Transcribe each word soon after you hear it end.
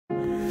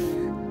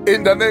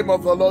In the name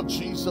of the Lord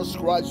Jesus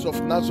Christ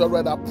of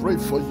Nazareth, I pray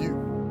for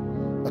you.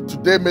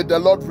 Today may the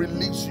Lord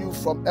release you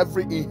from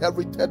every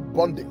inherited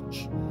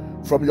bondage,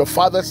 from your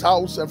father's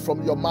house and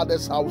from your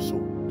mother's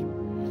household.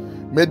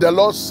 May the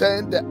Lord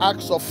send the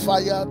axe of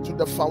fire to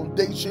the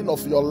foundation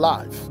of your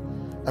life,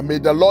 and may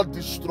the Lord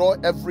destroy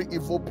every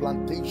evil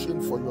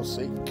plantation for your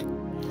sake.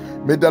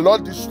 May the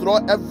Lord destroy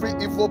every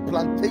evil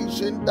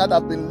plantation that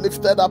have been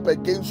lifted up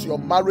against your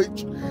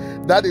marriage,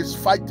 that is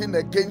fighting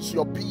against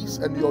your peace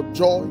and your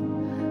joy,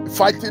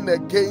 fighting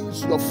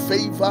against your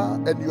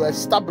favor and your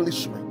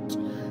establishment.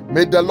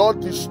 May the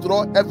Lord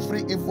destroy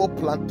every evil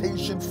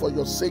plantation for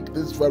your sake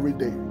this very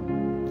day.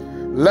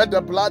 Let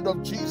the blood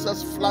of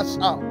Jesus flush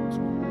out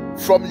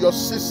from your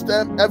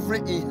system every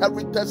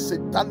inherited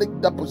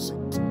satanic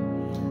deposit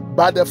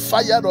by the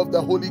fire of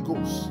the Holy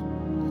Ghost.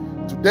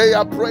 Today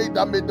I pray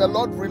that may the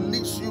Lord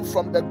release you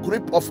from the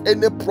grip of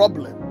any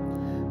problem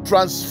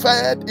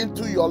transferred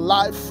into your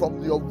life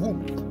from your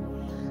womb.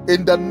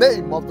 In the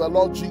name of the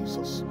Lord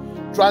Jesus,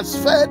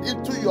 transferred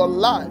into your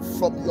life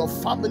from your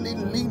family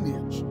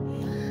lineage.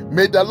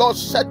 May the Lord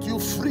set you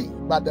free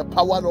by the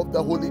power of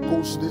the Holy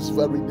Ghost this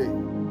very day.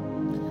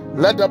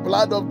 Let the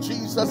blood of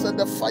Jesus and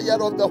the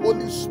fire of the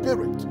Holy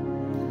Spirit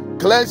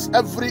cleanse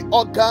every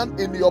organ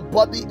in your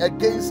body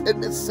against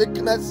any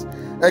sickness,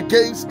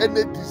 against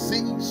any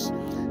disease.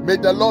 May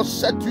the Lord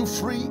set you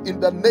free in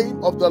the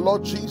name of the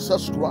Lord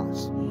Jesus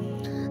Christ.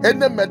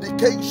 Any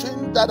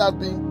medication that has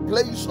been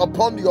placed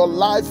upon your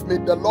life, may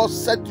the Lord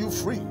set you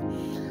free.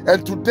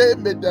 And today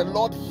may the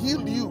Lord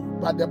heal you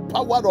by the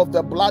power of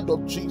the blood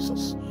of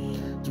Jesus.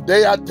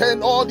 Today I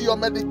turn all your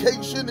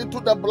medication into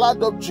the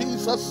blood of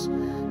Jesus,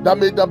 that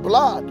may the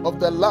blood of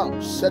the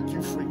Lamb set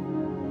you free.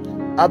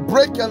 I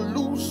break and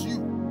loose you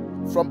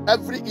from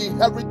every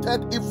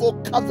inherited evil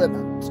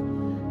covenant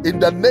in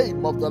the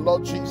name of the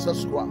Lord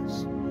Jesus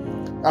Christ.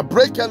 I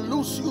break and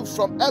loose you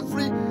from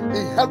every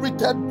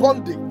inherited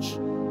bondage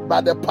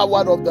by the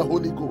power of the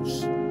Holy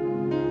Ghost.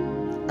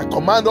 I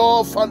command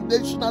all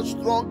foundational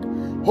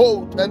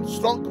stronghold and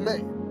strong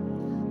men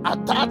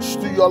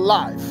attached to your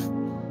life.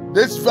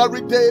 This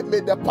very day,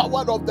 may the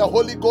power of the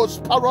Holy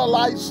Ghost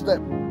paralyze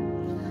them.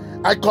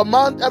 I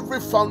command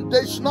every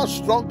foundational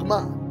strong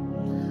man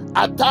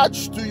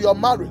attached to your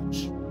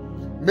marriage.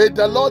 May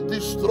the Lord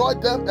destroy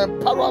them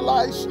and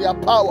paralyze their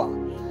power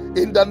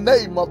in the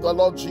name of the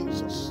Lord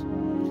Jesus.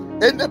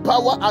 Any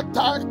power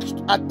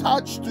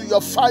attached to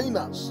your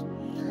finance,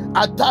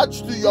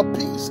 attached to your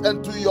peace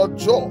and to your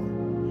joy,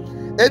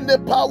 any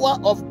power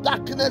of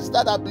darkness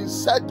that have been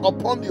set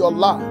upon your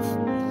life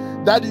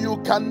that you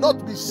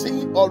cannot be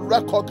seen or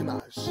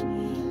recognized,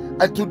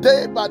 and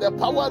today by the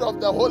power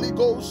of the Holy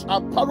Ghost I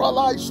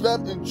paralyze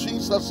them in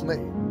Jesus'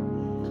 name.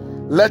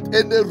 Let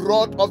any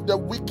rod of the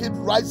wicked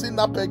rising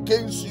up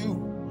against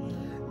you,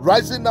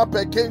 rising up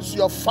against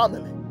your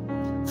family,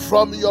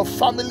 from your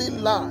family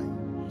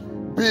line,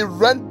 be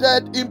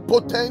rendered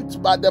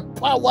impotent by the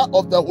power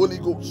of the Holy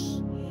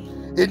Ghost.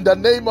 In the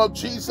name of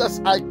Jesus,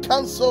 I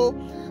cancel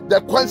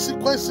the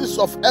consequences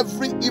of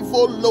every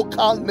evil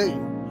local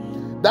name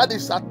that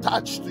is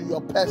attached to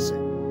your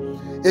person.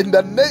 In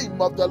the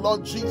name of the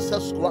Lord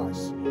Jesus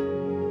Christ,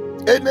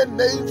 any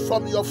name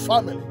from your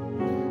family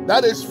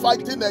that is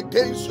fighting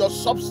against your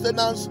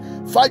substance,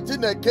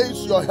 fighting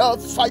against your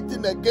health,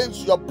 fighting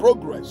against your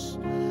progress,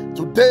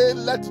 today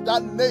let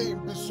that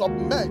name be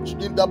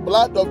submerged in the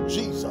blood of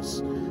Jesus,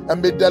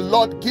 and may the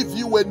Lord give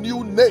you a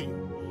new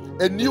name,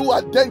 a new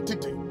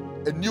identity,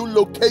 a new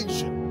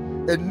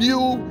location, a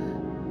new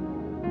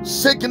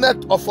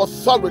signet of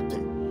authority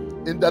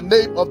in the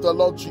name of the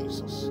Lord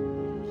Jesus.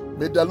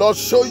 May the Lord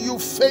show you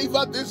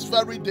favor this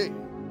very day.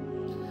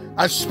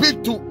 I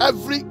speak to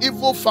every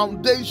evil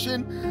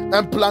foundation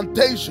and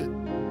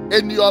plantation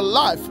in your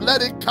life.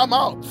 Let it come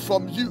out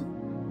from you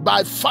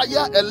by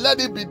fire and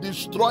let it be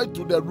destroyed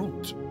to the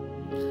root.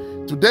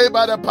 Today,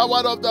 by the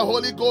power of the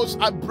Holy Ghost,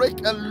 I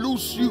break and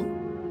loose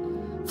you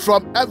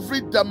from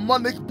every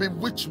demonic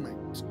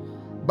bewitchment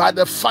by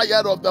the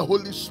fire of the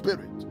Holy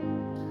Spirit.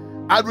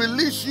 I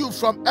release you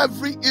from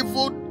every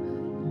evil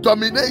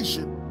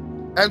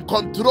domination and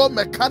control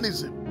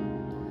mechanism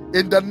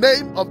in the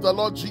name of the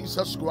Lord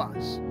Jesus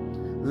Christ.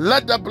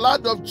 Let the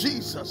blood of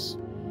Jesus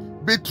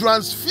be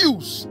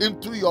transfused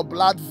into your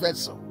blood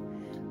vessel.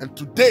 And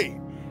today,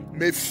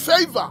 may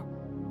favor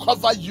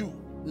cover you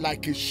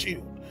like a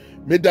shield.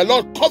 May the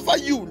Lord cover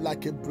you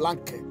like a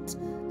blanket.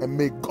 And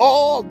may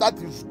all that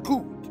is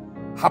good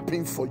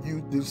happen for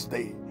you this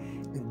day.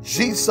 In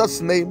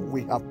Jesus' name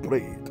we have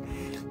prayed.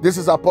 This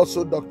is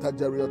Apostle Dr.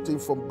 Jerry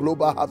Otin from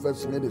Global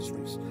Harvest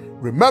Ministries.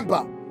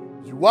 Remember,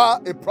 you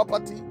are a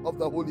property of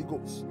the Holy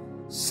Ghost.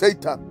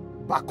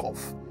 Satan, back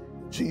off.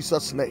 In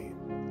Jesus' name,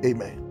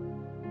 amen.